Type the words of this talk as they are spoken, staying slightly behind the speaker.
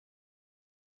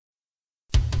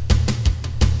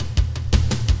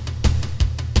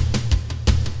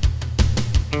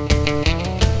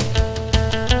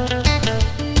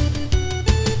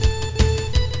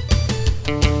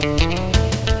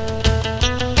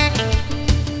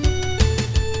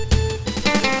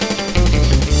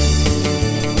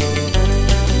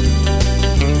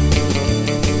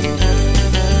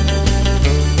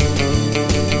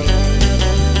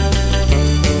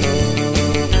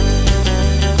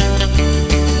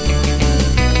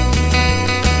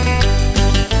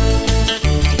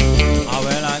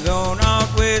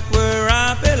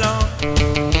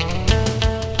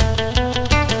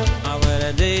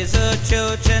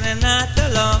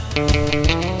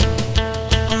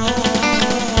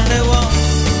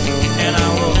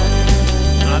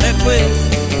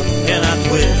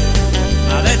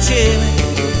chill,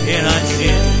 and I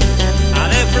chill.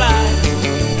 And I fly,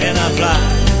 and I fly.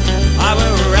 I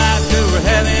will ride to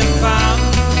heaven far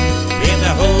in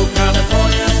the whole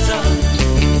California sun.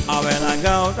 Oh, when I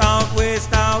go out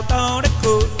west, out on the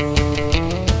coast,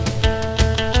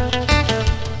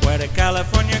 where the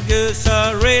California girls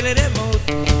are really the most.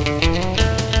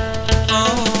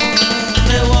 Oh,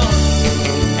 they want,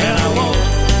 and I want,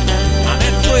 and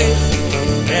they twist,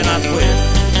 and I twist,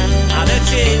 and they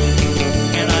chill,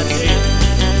 and I chill,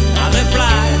 and they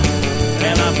fly,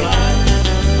 and I fly.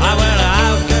 I went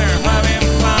out there having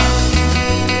fun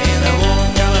in the warm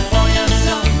California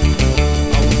sun.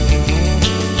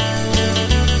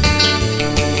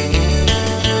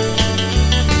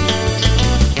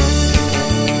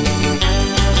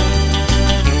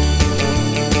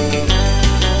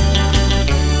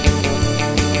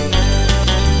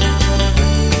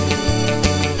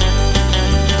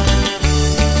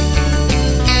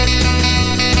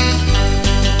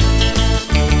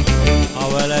 Oh,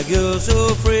 well, I go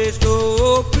so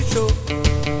frisco, pretty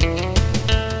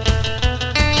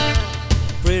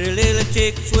pretty little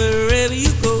chicks wherever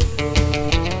you go.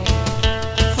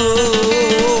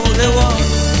 Oh, they want,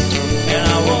 and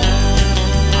I want,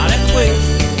 and they twist,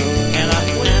 and I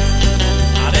twist,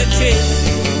 and they chill,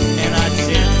 and I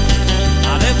chill,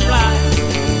 and they fly,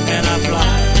 and I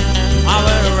fly. I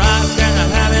will ride and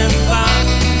I'm having fun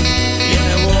in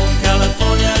the warm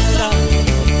California sun.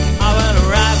 I will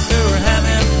ride through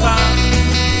having fun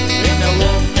in the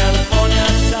warm California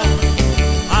sun.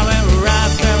 I will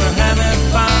ride through having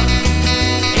fun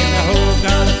in the whole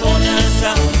California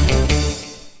sun.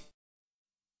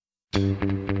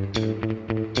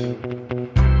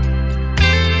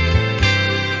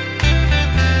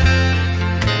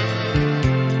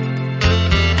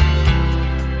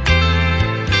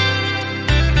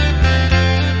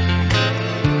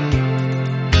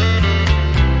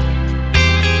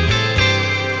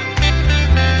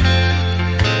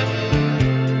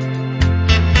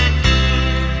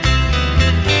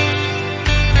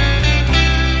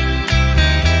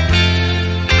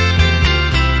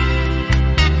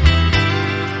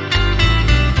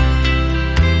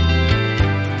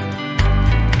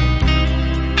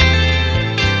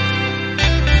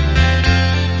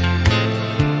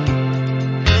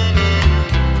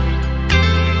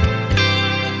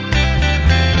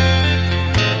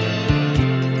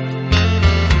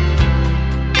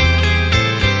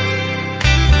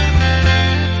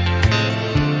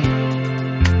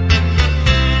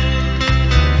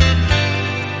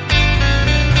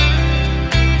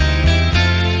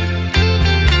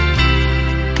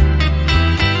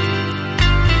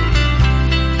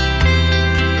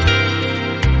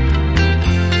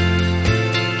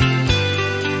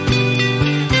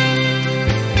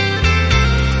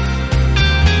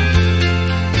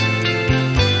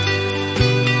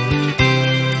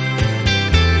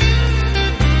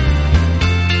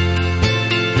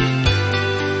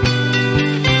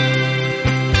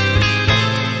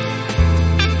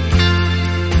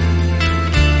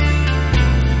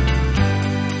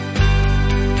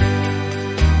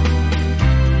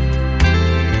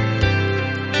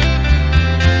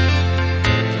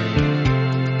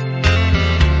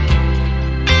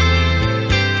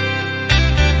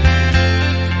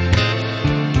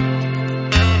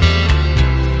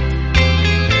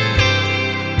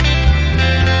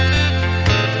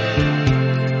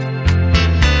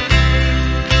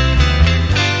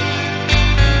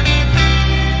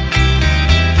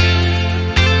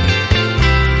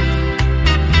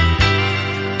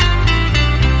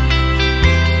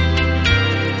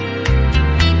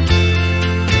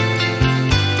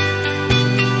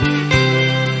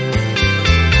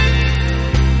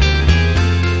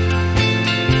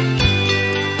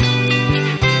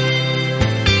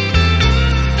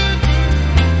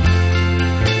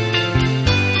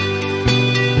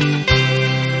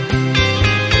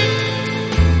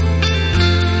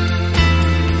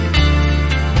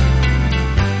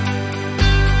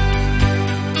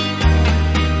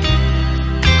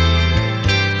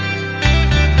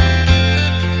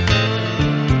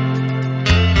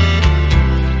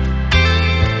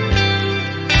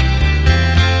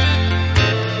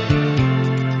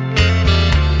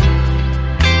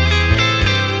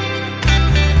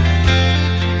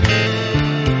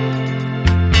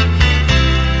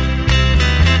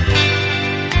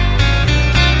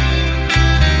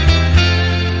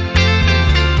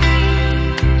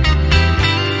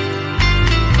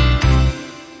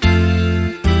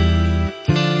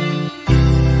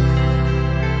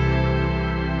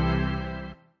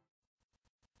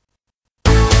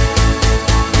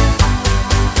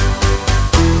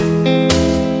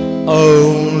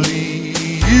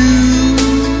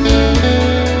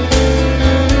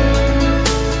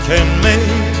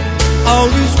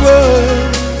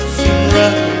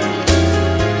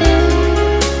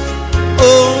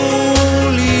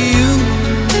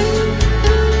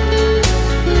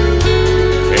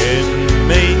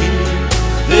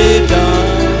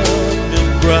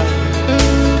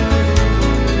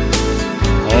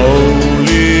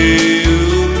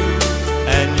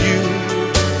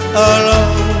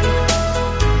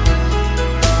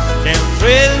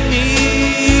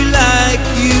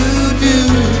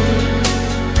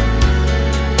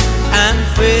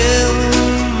 fill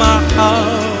my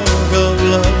heart of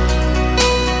love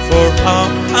for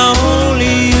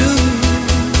only you.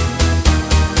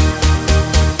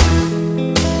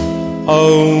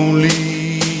 Only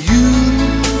you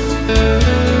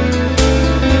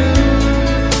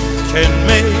can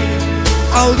make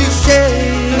all these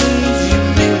changes you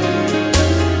make.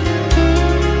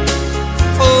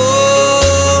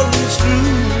 For it's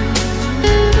true,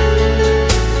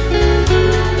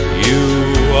 you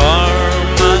are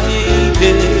my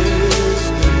destiny.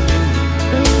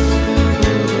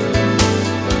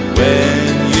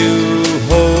 When you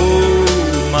hold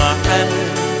my hand,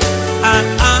 I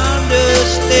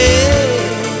understand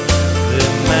the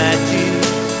magic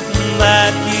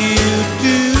that you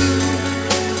do.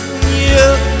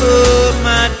 You're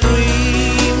my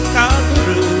dream come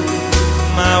true,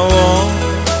 my one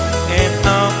and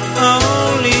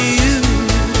only you.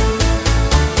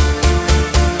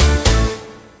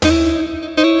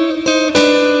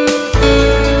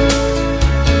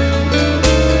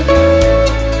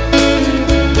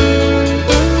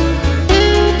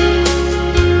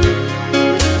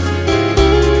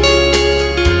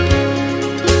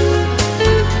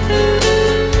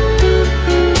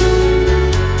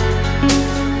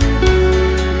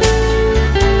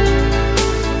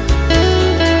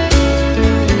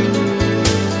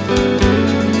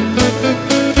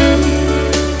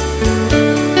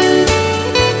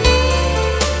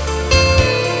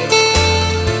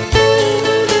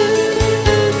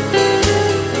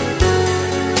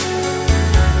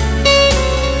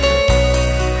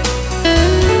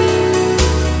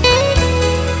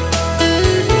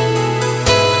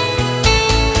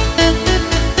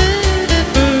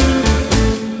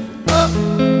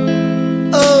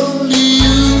 Only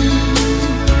you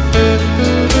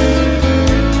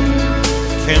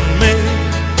can make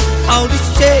all these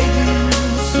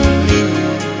changes in me.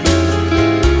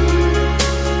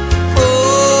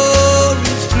 For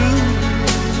it's true,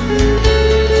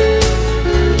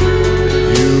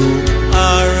 you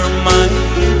are my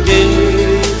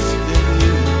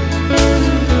destiny.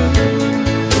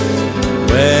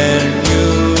 When you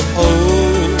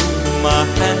hold my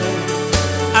hand,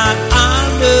 I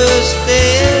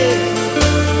understand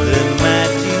the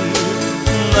magic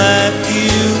that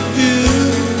you do.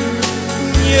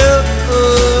 You're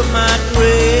my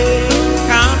dream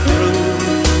come true,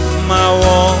 my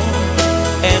one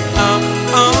and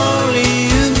only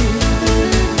you.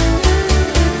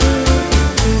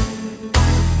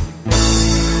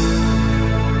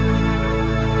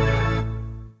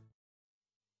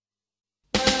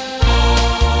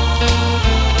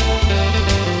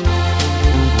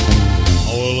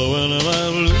 All when my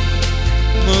blue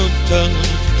moon turns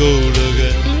gold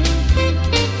again,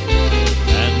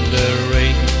 and the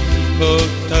rainbow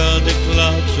turns the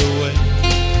clouds away.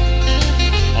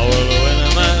 All when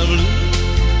my blue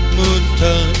moon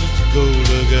turns gold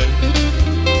again,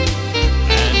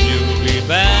 and you'll be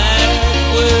back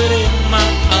within my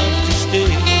house to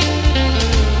stay.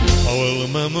 All the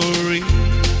memories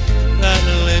that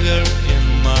linger in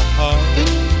my heart,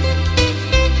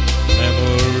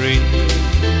 memories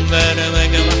that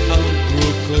make my heart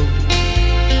grow cold.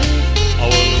 Oh,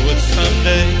 well,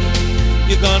 someday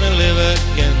you're gonna live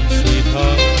again,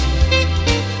 sweetheart,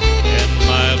 and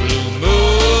my blue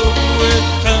moon will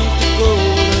turn to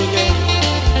gold again.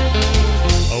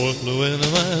 Oh, well,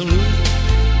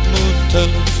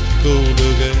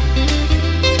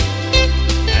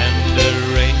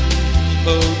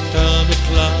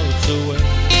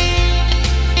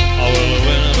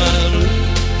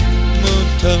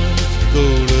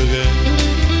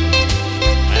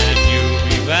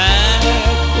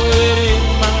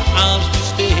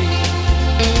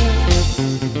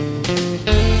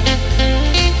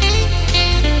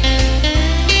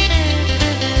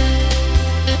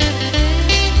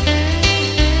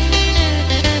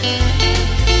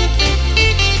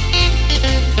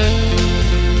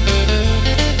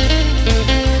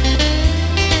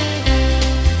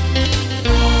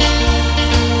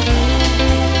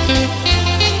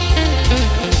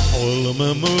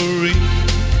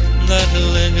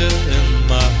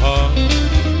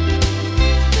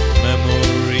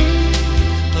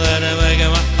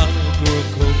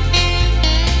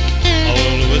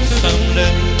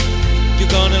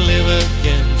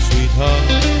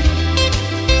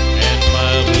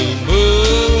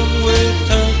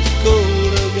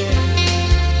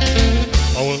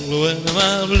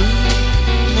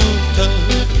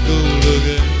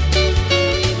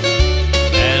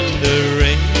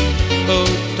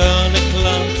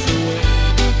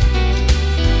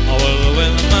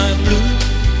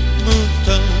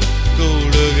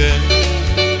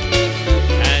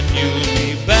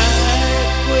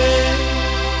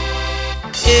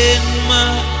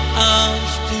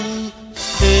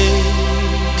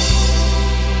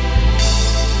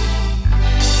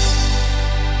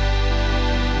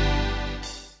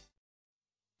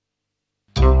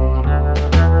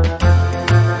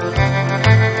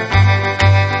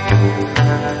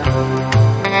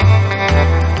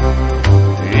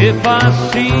 If I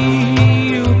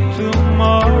see you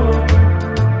tomorrow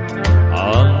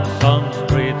on some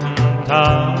street in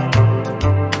town,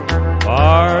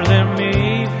 pardon me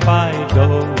if I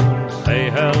don't say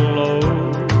hello.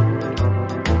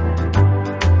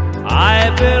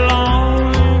 I belong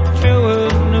to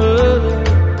another,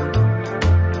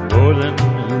 wouldn't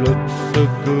look so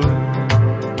good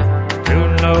to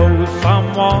know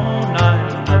someone I'm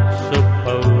not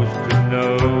supposed to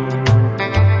know.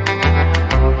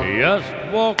 Just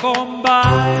walk on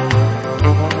by,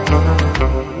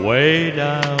 way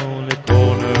down the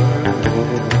corner.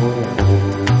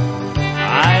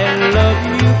 I love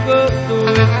you, but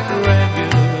we're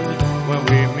strangers when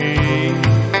we meet.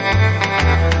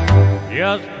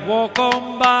 Just walk on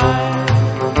by,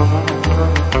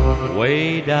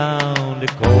 way down the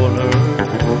corner.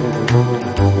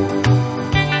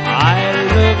 I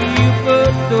love you,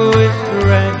 but we're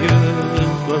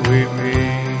strangers when we meet.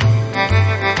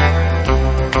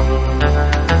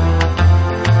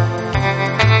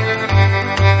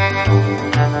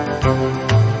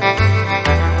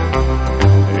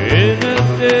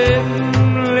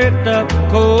 Lit up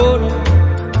corner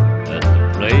at the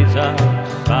place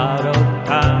outside of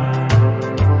town.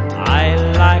 I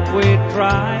like we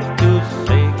tried to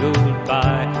say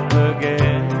goodbye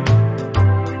again,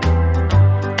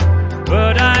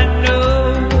 but I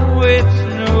know it's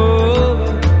no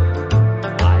over.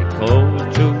 I call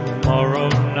tomorrow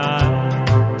night.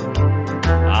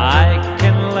 I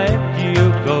can let you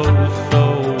go, so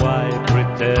I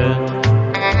pretend.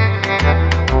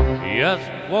 Just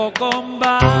walk on by,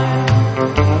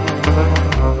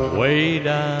 way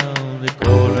down the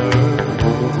corner.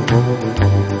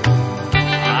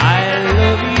 I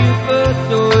love you, but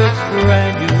we're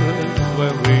strangers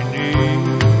when we need.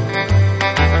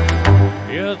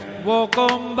 Just walk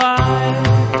on by,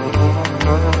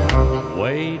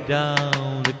 way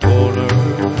down the corner.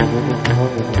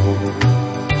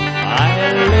 I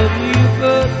love you,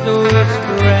 but we're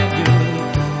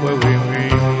strangers when we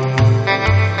meet.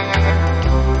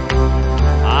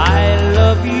 I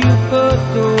love you, but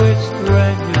we're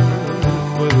strangers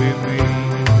when we meet.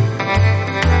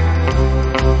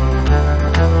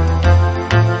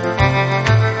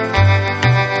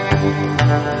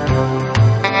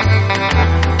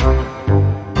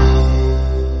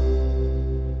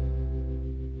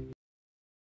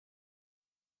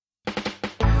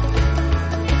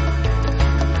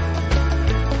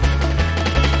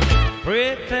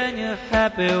 Pretend you're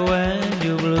happy when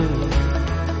you're blue.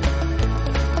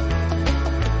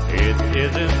 It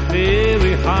isn't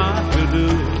very hard to do,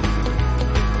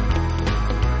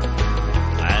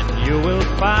 and you will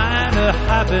find a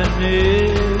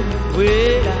happiness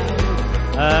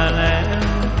without an end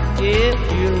if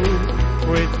you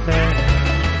pretend.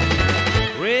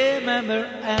 Remember,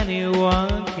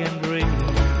 anyone can dream,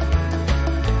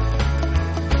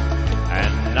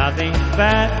 and nothing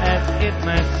bad as it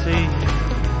may seem.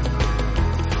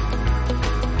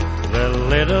 The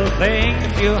little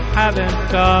things you haven't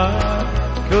got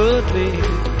could be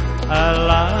a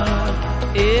lot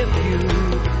if you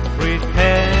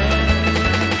pretend.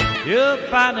 You'll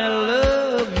find a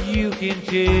love you can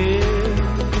share,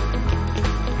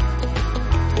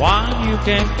 one you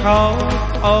can call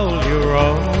all your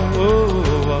own.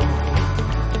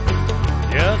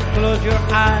 Just close your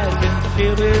eyes and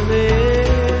she'll be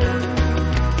there.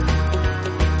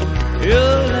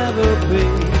 You'll never be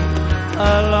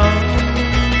alone.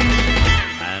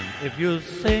 And if you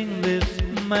sing this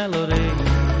melody,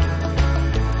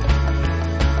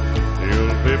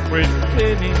 you'll be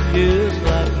pretending just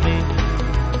like me.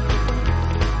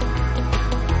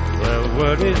 The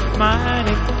word is mine,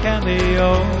 it can be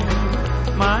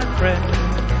yours, my friend.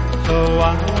 So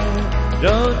why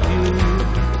don't you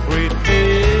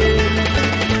pretend?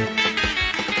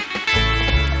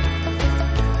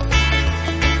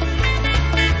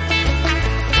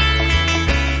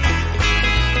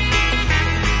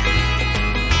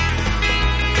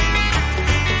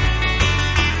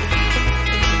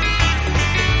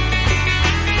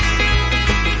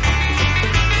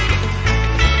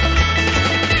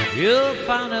 You'll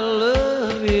find a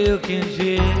love you can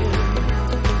share,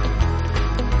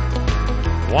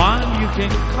 one you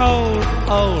can call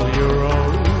all your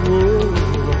own.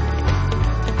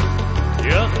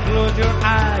 Just close your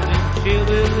eyes and she'll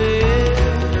be there.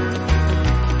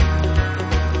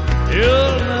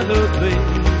 You'll never be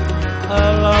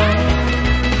alone.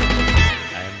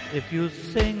 And if you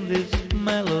sing this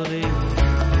melody,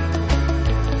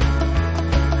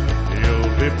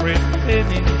 you'll be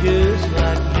pretending just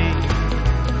like me.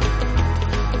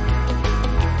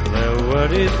 The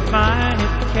word is mine,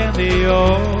 it can be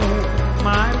yours,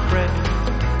 my friend.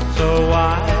 So So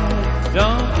why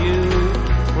don't you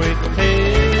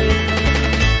pretend?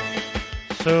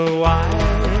 So why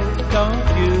don't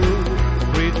you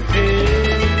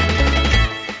pretend?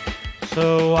 So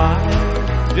why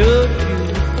don't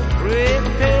you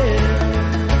pretend?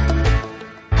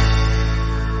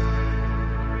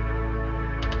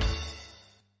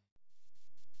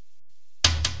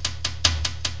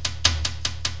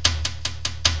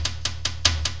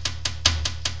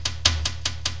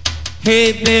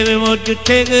 Hey baby, won't you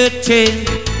take a chance?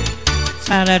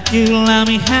 How that you let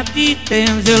me have these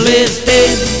things. So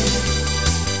listen,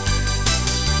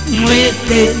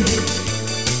 listen.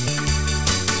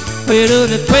 We do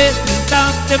the twist and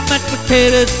stop the mashed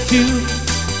potatoes too.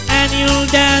 And you'll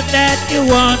dance that you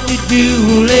want to do.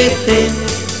 Listen,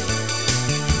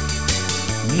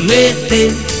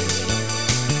 listen.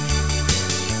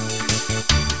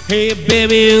 Hey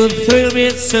baby, you thrill me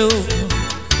so.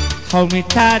 Hold me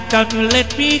tight, don't you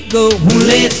let me go.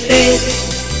 Listen,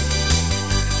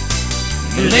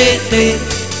 listen.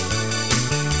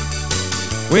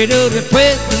 We do the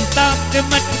twist and stop the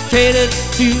mashed potatoes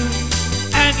too.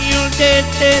 And you'll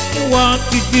dance that you want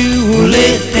to do.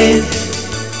 Listen,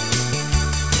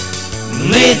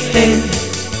 listen.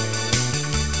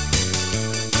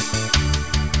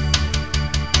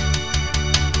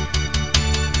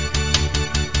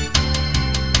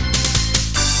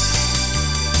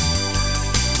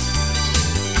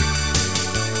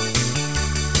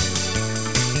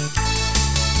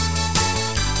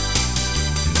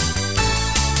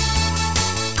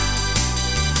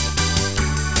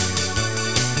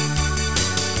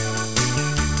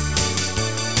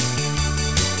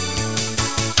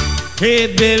 Hey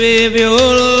baby, if you're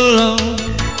all alone,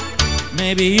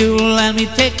 maybe you'll let me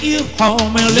take you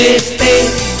home. And listen,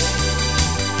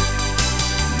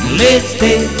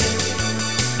 listen.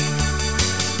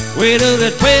 We do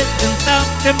the twist and stop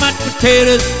the mashed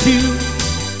potatoes too.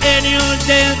 And you'll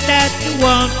dance that you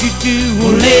want to do.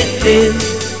 Listen,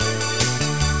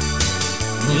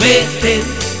 listen.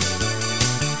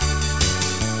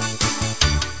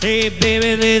 Hey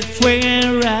baby, this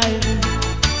swinging right.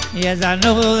 Yes, I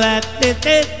know that this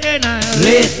is the night.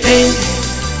 Listen,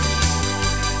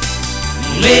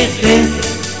 listen.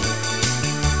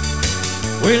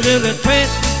 We'll do the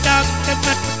twist and stop the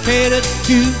mashed potatoes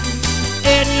too.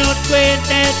 And you'll twist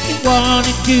that you want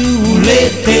to do.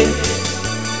 Listen,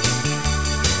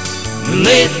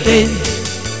 listen.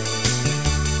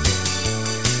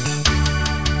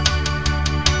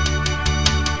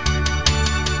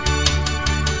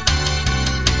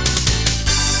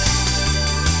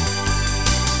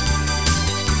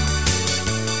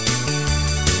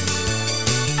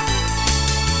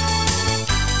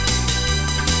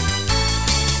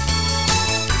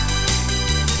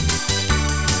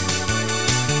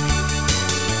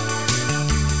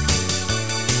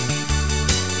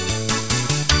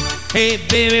 Hey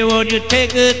baby, won't you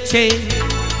take a chance?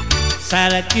 Say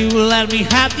that you let me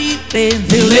have these things.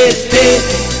 Listen,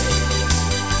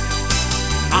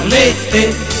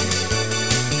 listen.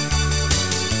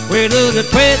 We do the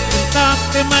twist and stop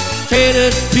the mashed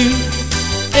potatoes too.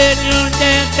 And you'll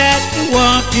dance that you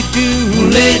want to do.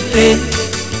 Listen,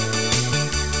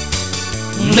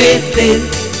 listen,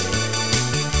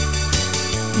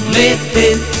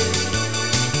 listen,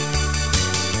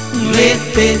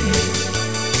 listen.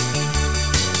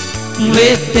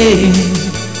 Listen.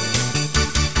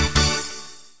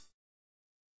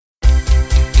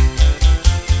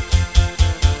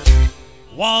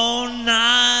 One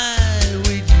night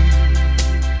with you,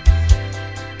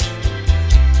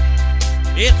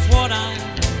 it's what I'm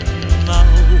now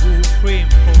praying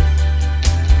for.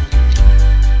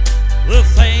 The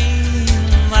thing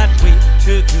that we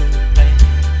took to plan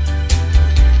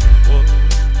would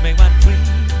make my dream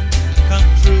come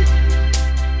true.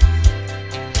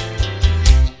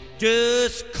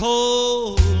 Just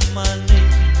call my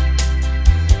name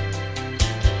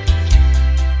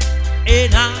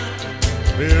and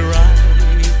I'll be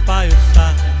right by your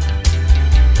side.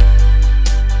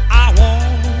 I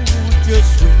want your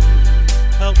sweet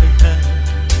helping hand.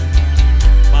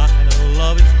 My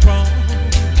love is strong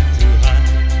to hide.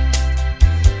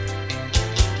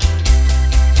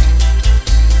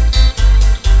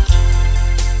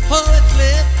 Poets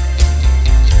live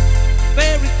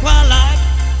very quiet.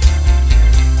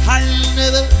 I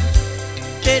never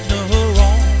did no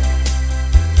wrong.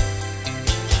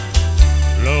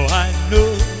 Though I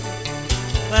know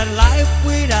that life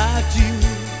without you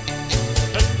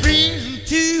has been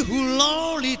too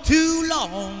lonely, too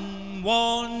long.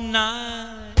 One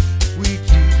night with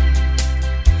you,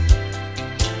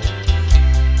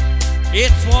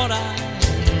 it's what I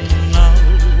now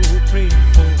pray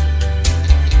for.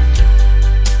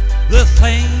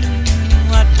 thing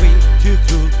that we two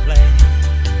could play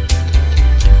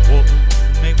would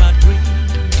make my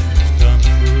dreams come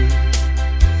true.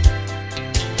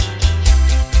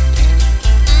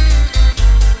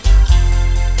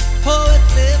 Poet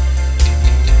lived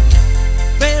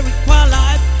very quiet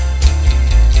life.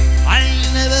 I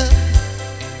ain't never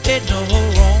did no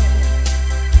wrong.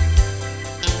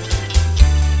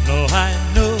 No, I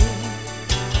know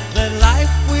that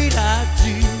life without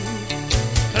you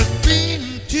has been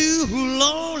too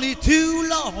lonely, too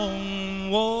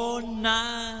long. One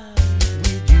night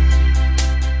with you,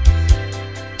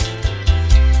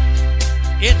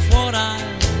 it's what I'm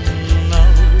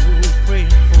praying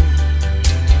for.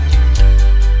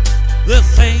 The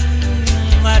thing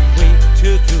that we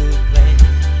two could play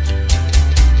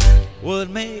would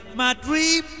make my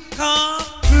dream come